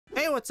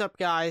What's up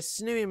guys,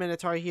 Snoomy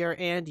Minotaur here,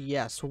 and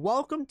yes,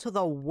 welcome to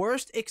the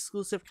worst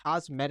exclusive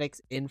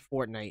cosmetics in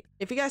Fortnite.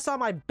 If you guys saw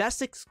my best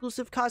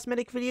exclusive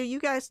cosmetic video, you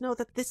guys know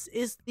that this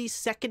is the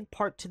second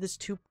part to this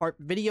two-part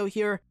video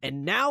here,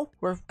 and now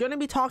we're gonna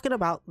be talking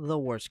about the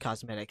worst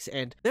cosmetics.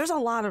 And there's a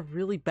lot of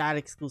really bad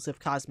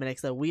exclusive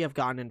cosmetics that we have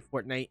gotten in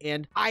Fortnite,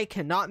 and I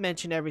cannot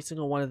mention every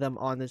single one of them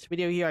on this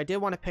video here. I did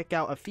want to pick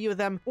out a few of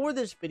them for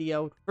this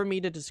video for me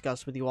to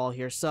discuss with you all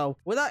here. So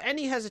without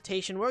any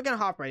hesitation, we're gonna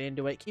hop right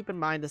into it. Keep in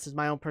mind, this is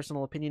my own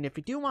personal opinion. If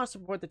you do want to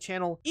support the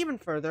channel even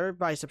further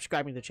by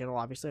subscribing to the channel,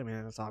 obviously, I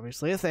mean, that's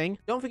obviously a thing.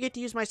 Don't forget to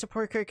use my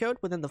support code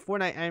within the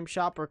Fortnite item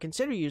shop, or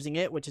consider using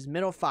it, which is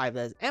MINO5.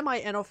 That is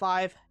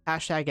MINO5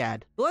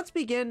 #ad. So let's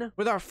begin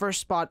with our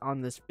first spot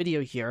on this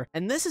video here,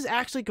 and this is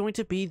actually going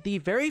to be the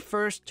very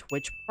first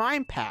Twitch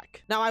Prime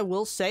pack. Now, I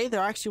will say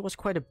there actually was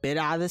quite a bit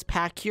out of this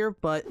pack here,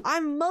 but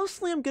I'm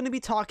going to be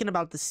talking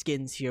about the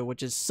skins here,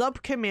 which is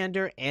Sub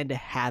Commander and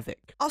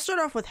Havoc. I'll start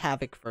off with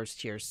Havoc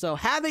first here. So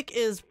Havoc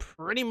is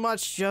pretty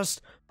much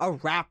just a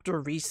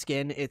Raptor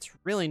reskin. It's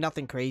really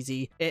nothing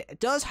crazy. It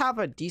does have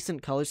a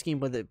decent color scheme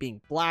with it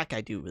being black. I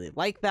do really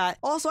like that.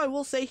 Also, I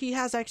will say he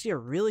has actually a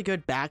really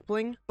good back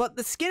bling, but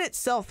the skin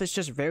itself is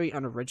just very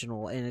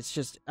unoriginal, and it's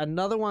just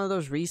another one of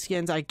those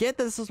reskins. I get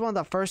this is one of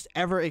the first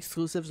ever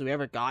exclusives we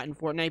ever got in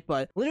Fortnite,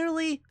 but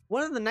literally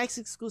one of the next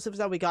exclusives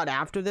that we got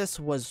after this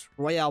was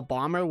Royale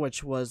Bomber,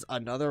 which was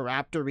another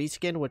Raptor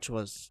reskin, which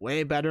was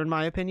way better in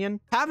my opinion.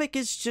 Havoc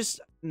is just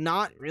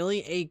not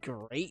really a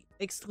great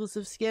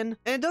exclusive skin,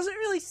 and it doesn't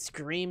really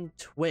scream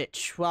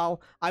Twitch.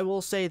 Well, I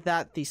will say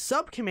that the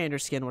Sub Commander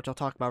skin, which I'll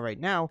talk about right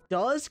now,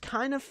 does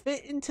kind of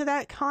fit into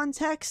that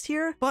context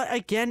here, but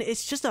again,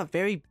 it's just a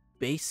very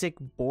basic,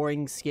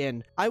 boring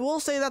skin. I will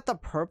say that the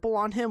purple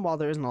on him, while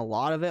there isn't a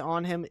lot of it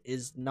on him,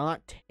 is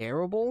not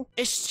terrible.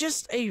 It's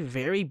just a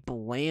very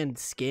bland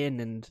skin,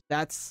 and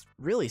that's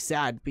really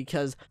sad,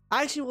 because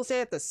I actually will say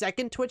that the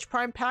second Twitch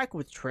Prime pack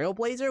with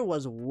Trailblazer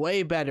was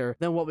way better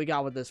than what we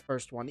got with this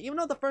first one, even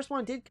though the first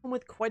one did come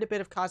with quite a bit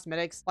of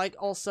cosmetics, like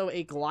also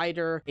a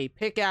glider, a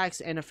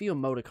pickaxe, and a few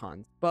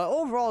emoticons. But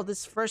overall,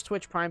 this first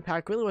Twitch Prime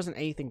pack really wasn't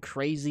anything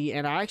crazy,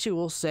 and I actually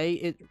will say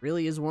it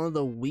really is one of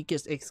the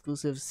weakest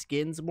exclusive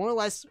skins, more or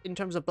less in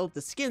terms of both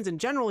the skins in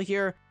general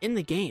here in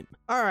the game.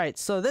 Alright,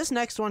 so this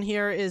next one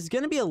here is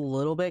going to be a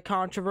little bit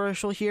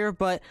controversial here,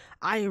 but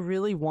I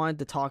really wanted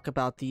to talk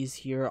about these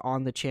here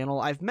on the channel.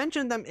 I've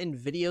mentioned them in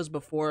videos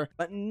before,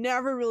 but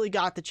never really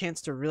got the chance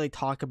to really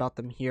talk about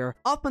them here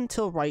up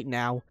until right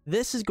now.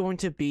 This is going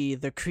to be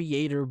the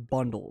creator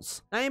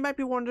bundles. Now, you might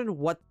be wondering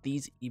what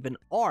these even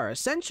are.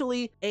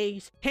 Essentially,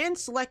 a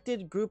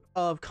hand-selected group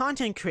of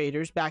content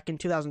creators back in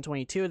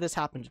 2022, this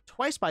happened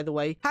twice by the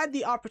way, had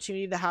the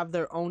opportunity to have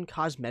their own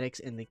cosmetics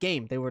in the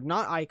game. They were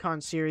not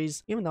icon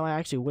series, even though I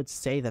actually would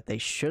say that they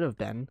should have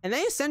been, and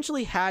they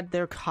essentially had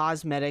their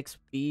cosmetics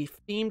be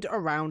themed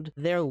around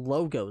their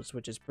logos,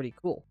 which is pretty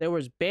cool. There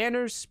was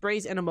banners,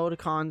 sprays, and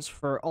emoticons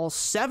for all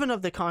 7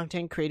 of the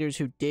content creators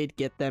who did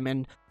get them,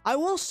 and I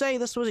will say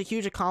this was a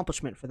huge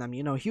accomplishment for them.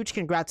 You know, huge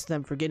congrats to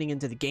them for getting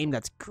into the game.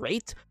 That's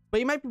great. But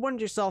you might be wondering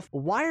to yourself,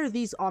 why are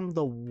these on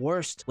the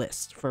worst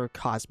list for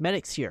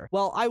cosmetics here?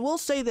 Well, I will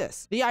say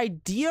this. The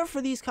idea for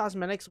these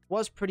cosmetics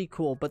was pretty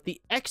cool, but the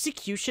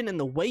execution and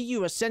the way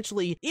you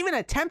essentially even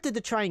attempted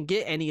to try and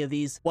get any of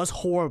these was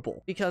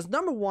horrible. Because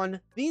number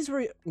one, these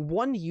were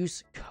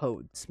one-use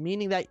codes,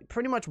 meaning that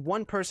pretty much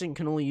one person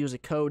can only use a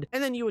code,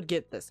 and then you would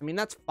get this. I mean,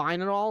 that's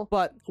fine and all,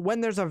 but when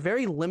there's a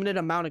very limited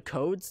amount of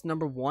codes,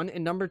 number one,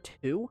 and number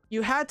two,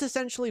 you had to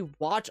essentially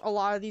watch a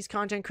lot of these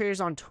content creators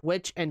on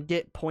Twitch and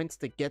get points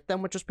to get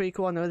them, which was pretty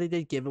cool. I know they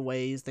did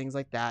giveaways, things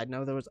like that. I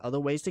know there was other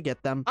ways to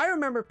get them. I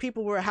remember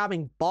people were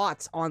having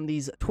bots on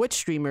these Twitch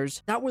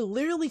streamers that were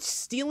literally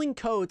stealing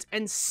codes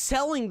and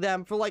selling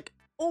them for like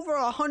over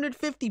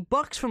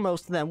 $150 for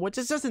most of them, which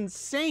is just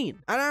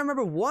insane. And I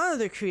remember one of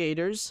the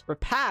creators,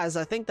 Rapaz,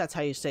 I think that's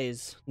how you say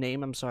his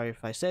name. I'm sorry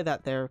if I say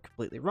that there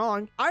completely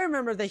wrong. I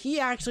remember that he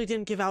actually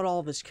didn't give out all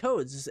of his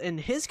codes, and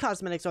his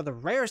cosmetics are the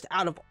rarest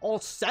out of all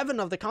 7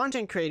 of the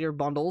content creator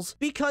bundles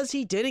because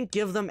he didn't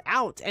give them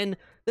out, and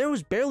there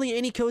was barely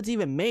any codes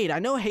even made. I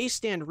know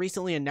Haystand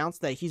recently announced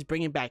that he's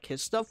bringing back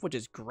his stuff, which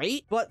is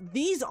great, but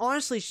these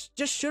honestly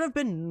just should have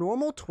been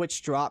normal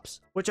Twitch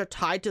drops, which are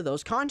tied to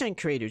those content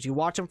creators. You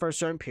watch them for a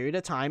certain period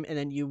of time, and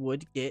then you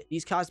would get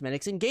these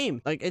cosmetics in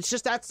game. Like, it's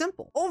just that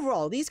simple.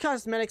 Overall, these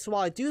cosmetics,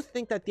 while I do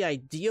think that the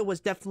idea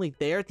was definitely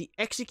there, the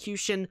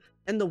execution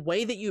and the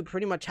way that you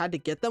pretty much had to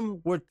get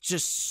them were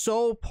just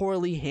so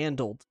poorly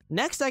handled.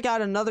 Next, I got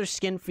another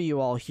skin for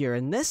you all here,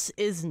 and this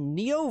is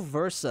Neo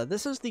Versa.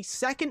 This is the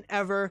second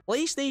ever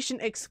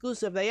PlayStation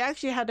exclusive they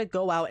actually had to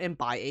go out and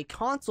buy a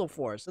console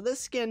for. So this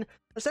skin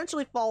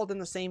essentially followed in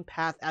the same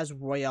path as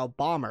Royale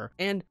Bomber,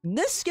 and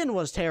this skin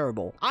was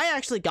terrible. I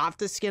actually got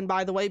this skin,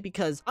 by the way,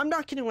 because I'm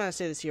not kidding when I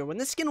say this here. When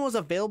this skin was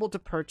available to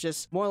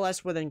purchase, more or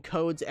less within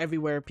codes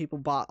everywhere, people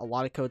bought a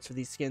lot of codes for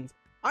these skins.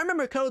 I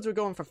remember codes were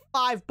going for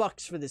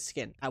 $5 for this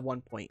skin at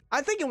one point.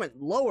 I think it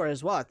went lower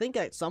as well. I think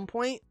at some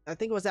point, I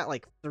think it was at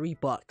like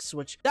 $3,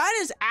 which that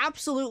is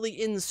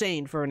absolutely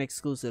insane for an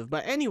exclusive.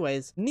 But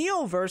anyways,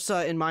 Neo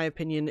Versa, in my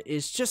opinion,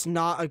 is just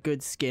not a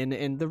good skin.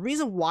 And the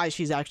reason why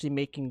she's actually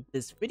making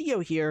this video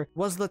here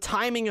was the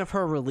timing of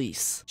her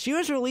release. She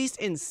was released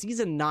in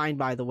season 9,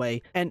 by the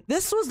way. And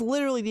this was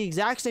literally the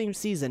exact same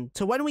season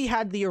to when we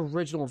had the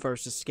original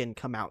Versa skin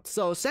come out.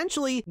 So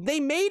essentially, they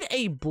made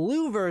a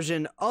blue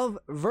version of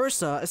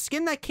Versa, a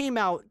skin that came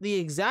out the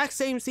exact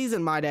same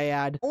season, might I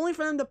add, only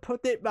for them to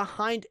put it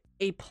behind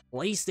a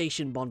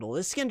PlayStation bundle.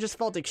 This skin just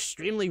felt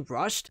extremely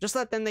rushed, just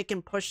that then they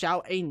can push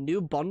out a new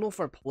bundle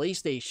for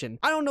PlayStation.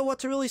 I don't know what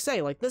to really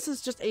say. Like, this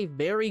is just a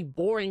very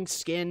boring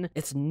skin.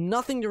 It's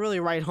nothing to really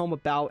write home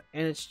about,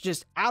 and it's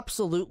just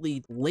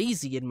absolutely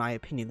lazy in my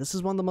opinion. This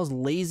is one of the most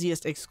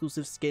laziest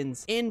exclusive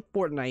skins in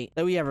Fortnite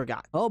that we ever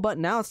got. Oh, but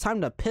now it's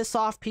time to piss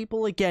off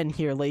people again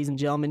here, ladies and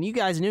gentlemen. You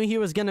guys knew he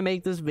was gonna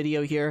make this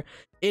video here.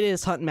 It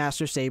is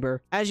Huntmaster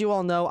Saber. As you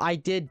all know, I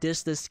did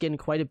diss this skin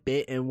quite a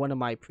bit in one of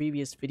my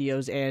previous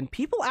videos, and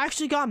people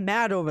actually got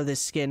mad over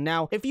this skin.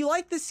 Now, if you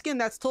like this skin,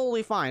 that's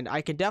totally fine.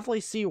 I could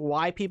definitely see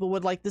why people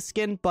would like this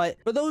skin, but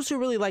for those who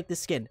really like this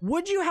skin,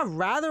 would you have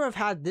rather have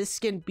had this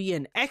skin be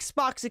an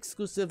Xbox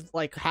exclusive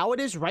like how it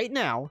is right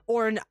now,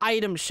 or an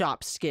item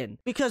shop skin?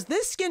 Because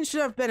this skin should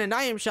have been an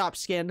item shop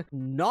skin,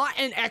 not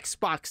an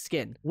Xbox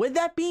skin. With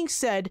that being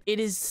said, it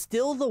is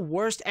still the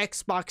worst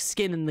Xbox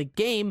skin in the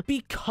game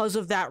because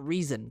of that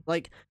reason.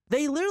 Like,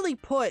 they literally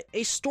put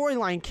a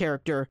storyline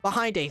character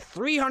behind a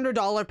 $300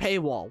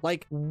 paywall.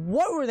 Like,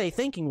 what were they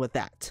thinking with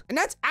that? And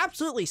that's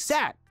absolutely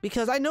sad,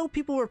 because I know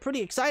people were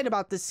pretty excited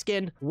about this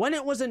skin when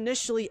it was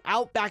initially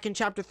out back in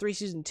Chapter 3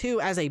 Season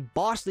 2 as a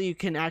boss that you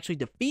can actually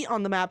defeat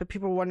on the map, and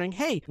people were wondering,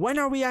 hey, when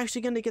are we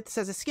actually going to get this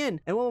as a skin?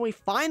 And when we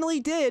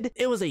finally did,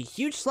 it was a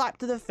huge slap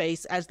to the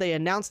face as they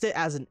announced it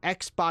as an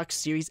Xbox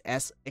Series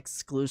S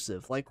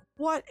exclusive. Like,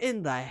 what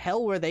in the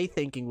hell were they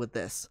thinking with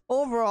this?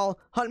 Overall,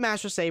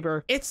 Huntmaster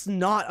Saber, it's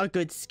not a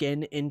good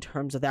skin in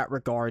terms of that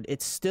regard.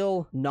 It's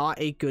still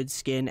not a good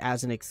skin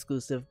as an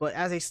exclusive, but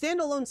as a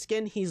standalone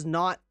skin, he's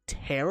not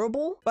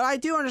terrible. But I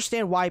do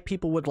understand why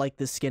people would like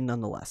this skin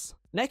nonetheless.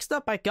 Next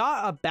up, I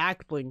got a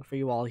back bling for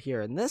you all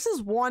here, and this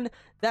is one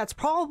that's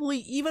probably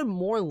even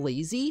more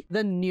lazy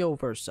than Neo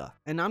Versa.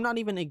 And I'm not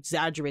even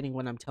exaggerating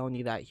when I'm telling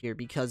you that here,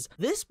 because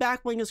this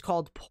back bling is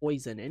called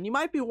Poison. And you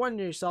might be wondering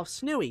to yourself,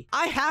 Snooey,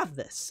 I have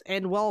this.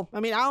 And well, I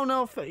mean, I don't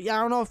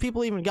know if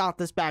people even got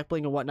this back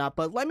bling or whatnot,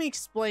 but let me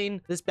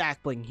explain this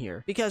back bling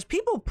here, because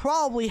people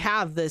probably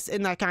have this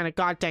in that kind of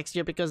context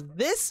here, because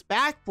this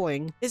back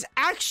bling is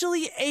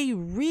actually a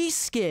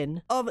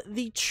reskin of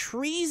the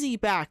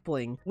Treasy back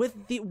bling with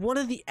one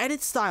of the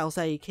edit styles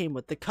that he came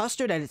with, the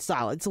custard edit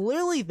style. It's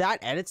literally that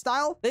edit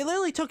style. They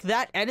literally took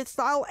that edit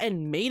style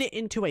and made it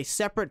into a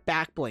separate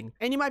back bling.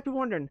 And you might be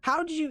wondering,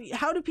 how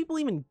do people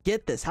even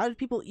get this? How did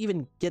people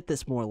even get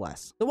this, more or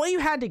less? The way you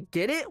had to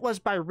get it was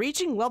by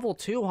reaching level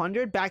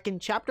 200 back in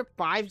Chapter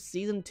 5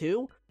 Season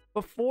 2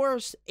 before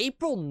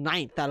April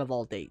 9th out of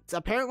all dates.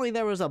 Apparently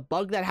there was a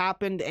bug that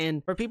happened,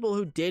 and for people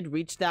who did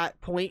reach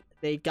that point,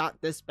 they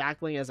got this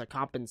backbling as a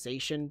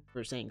compensation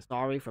for saying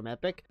sorry from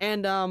Epic.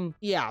 And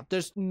yeah,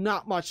 there's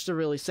not much to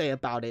really say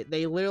about it.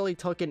 They literally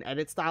took an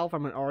edit style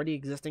from an already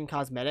existing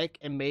cosmetic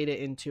and made it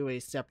into a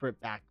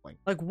separate backbling.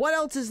 Like, what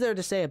else is there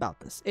to say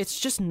about this? It's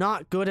just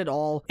not good at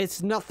all.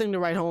 It's nothing to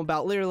write home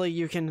about. Literally,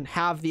 you can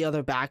have the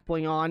other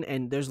backbling on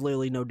and there's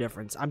literally no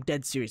difference. I'm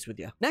dead serious with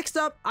you. Next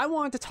up, I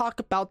wanted to talk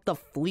about the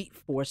Fleet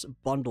Force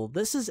bundle.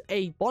 This is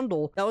a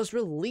bundle that was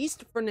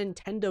released for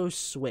Nintendo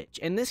Switch,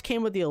 and this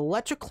came with the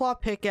Electric Claw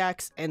pickaxe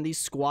and the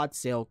Squad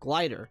Sail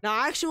glider. Now,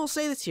 I actually will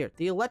say this here.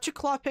 The Electric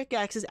Claw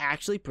pickaxe is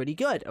actually pretty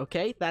good,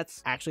 okay?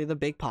 That's actually the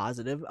big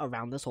positive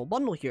around this whole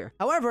bundle here.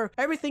 However,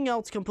 everything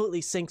else completely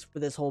sinks for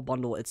this whole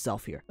bundle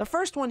itself here. The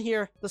first one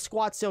here, the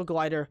Squad Sail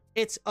glider,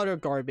 it's utter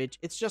garbage.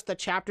 It's just a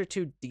Chapter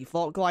 2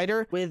 default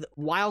glider with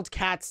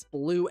Wildcat's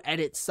blue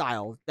edit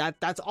style.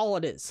 That's all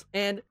it is.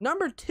 And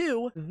number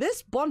 2,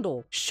 this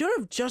bundle should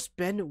have just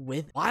been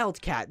with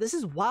Wildcat. This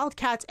is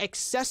Wildcat's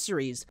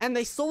accessories, and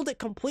they sold it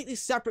completely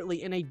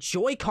separately in a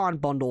Joy-Con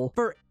bundle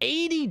for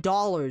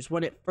 $80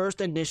 when it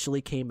first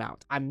initially came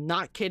out. I'm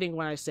not kidding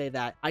when I say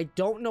that. I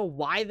don't know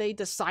why they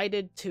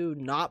decided to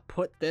not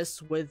put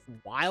this with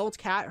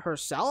Wildcat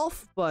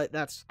herself, but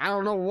I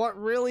don't know what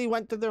really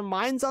went through their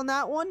minds on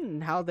that one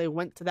and how they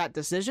went to that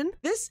decision.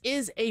 This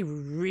is a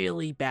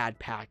really bad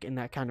pack in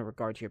that kind of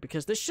regard here,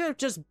 because this should have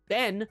just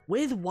been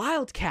with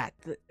Wildcat.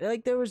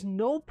 Like, there was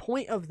no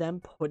point of them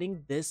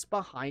putting this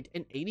behind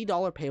an $80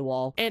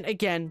 paywall. And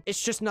again,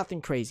 it's just nothing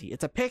crazy.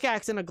 It's a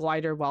pickaxe and a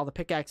glider. While the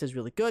pickaxe pickaxe is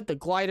really good. The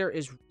glider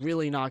is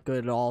really not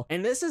good at all.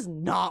 And this is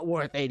not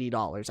worth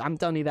 $80. I'm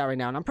telling you that right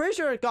now. And I'm pretty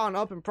sure it's gone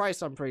up in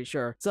price, I'm pretty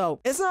sure. So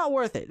it's not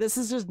worth it. This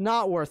is just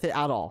not worth it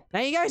at all.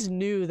 Now, you guys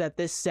knew that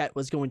this set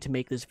was going to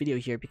make this video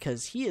here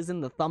because he is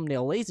in the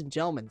thumbnail. Ladies and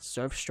gentlemen,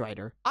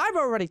 Surfstrider. I've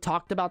already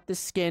talked about this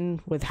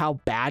skin with how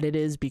bad it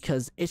is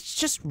because it's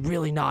just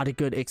really not a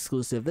good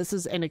exclusive. This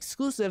is an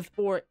exclusive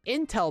for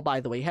Intel, by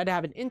the way. You had to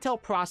have an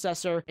Intel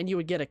processor and you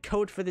would get a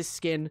code for this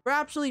skin for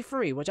absolutely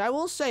free, which I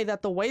will say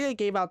that the way they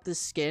gave out this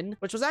skin,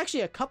 which was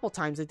actually a couple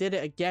times, they did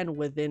it again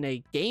within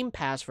a game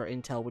pass for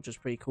Intel, which was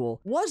pretty cool,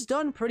 was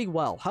done pretty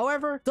well.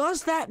 However,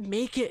 does that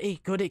make it a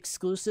good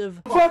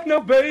exclusive? Fuck no,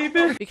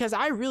 baby! Because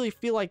I really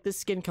feel like this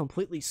skin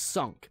completely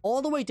sunk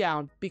all the way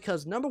down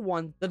because number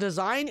one, the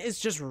design is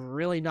just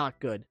really not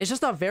good. It's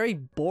just a very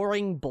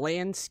boring,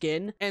 bland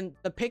skin, and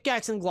the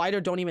pickaxe and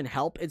glider don't even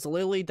help. It's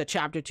literally the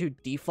chapter 2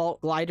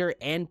 default glider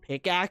and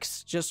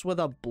pickaxe just with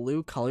a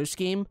blue color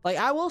scheme. Like,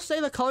 I will say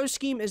the color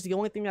scheme is the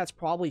only thing that's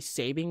probably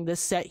saving this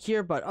set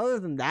here, but other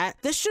than that,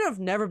 this should have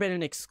never been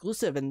an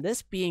exclusive, and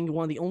this being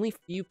one of the only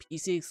few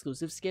PC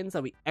exclusive skins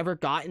that we ever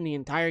got in the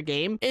entire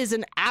game is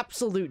an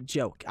absolute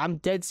joke. I'm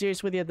dead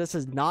serious with you. This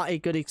is not a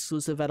good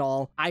exclusive at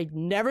all. I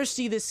never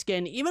see this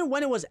skin, even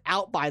when it was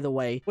out, by the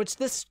way, which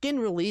this skin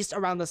released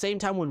around the same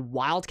time when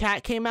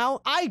Wildcat came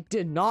out. I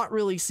did not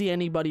really see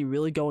anybody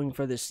really going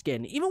for this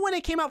skin, even when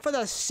it came out for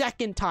the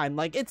second time.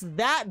 Like, it's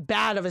that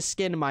bad of a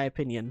skin in my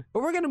opinion.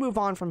 But we're gonna move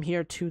on from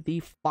here to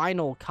the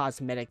final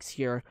cosmetics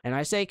here, and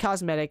I say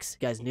cosmetics,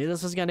 you guys knew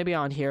this was gonna be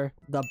on here,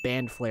 the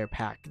Band Flare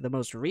pack, the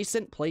most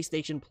recent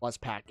PlayStation Plus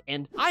pack.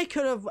 And I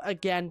could have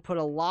again put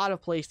a lot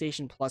of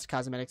PlayStation Plus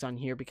cosmetics on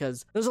here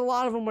because there's a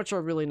lot of them which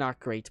are really not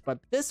great, but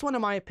this one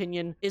in my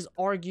opinion is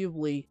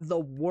arguably the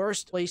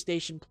worst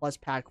PlayStation Plus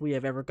pack we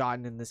have ever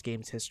gotten in this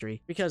game's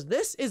history, because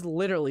this is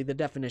literally the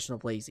definition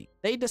of lazy.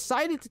 They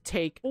decided to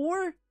take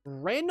 4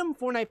 random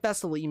Fortnite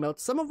festival emotes,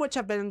 some of which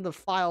have been in the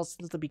files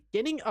since the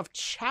beginning of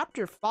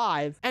chapter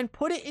 5, and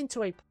put it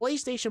into a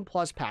PlayStation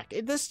Plus pack.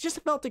 This just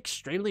felt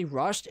extremely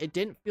rushed. It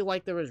didn't feel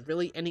like there was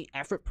really any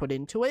effort put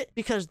into it,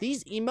 because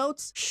these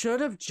emotes should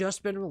have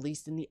just been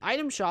released in the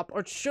item shop,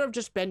 or should have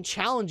just been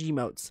challenge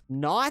emotes,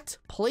 not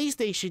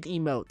PlayStation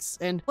emotes.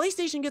 And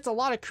PlayStation gets a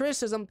lot of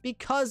criticism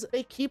because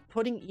they keep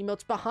putting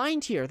emotes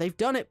behind here. They've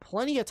done it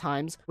plenty of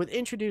times with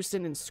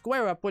Introducing and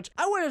Square Up, which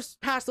I would have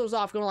passed those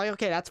off going like,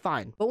 okay, that's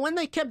fine. But when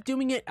they kept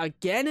doing it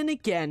again and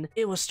again,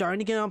 it was starting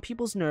to get on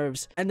people's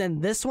nerves. And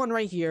then this one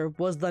right here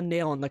was the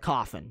nail in the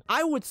coffin.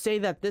 I would say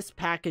that this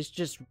pack is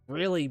just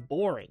really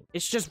boring.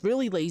 It's just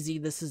really lazy.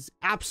 This is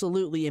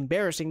absolutely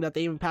embarrassing that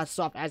they even passed this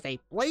off as a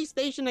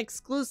PlayStation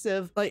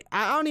exclusive. Like,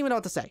 I don't even know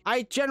what to say.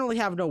 I generally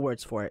have no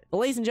words for it. But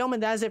ladies and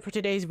gentlemen, that is it for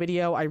today's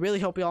video. I really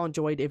hope you all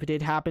enjoyed. If you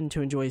did happen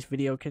to enjoy this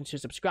video,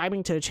 consider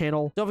subscribing to the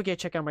channel. Don't forget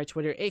to check out my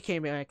Twitter, aka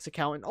my X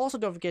account, and also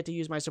don't forget to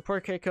use my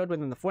support code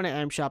within the Fortnite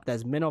item shop.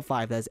 That's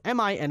Mino5. That's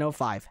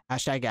MINO5.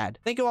 #ad.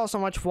 Thank you all so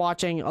much for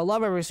watching. I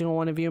love every single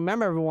one of you.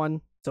 Remember,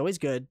 everyone, it's always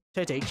good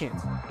to take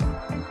chances.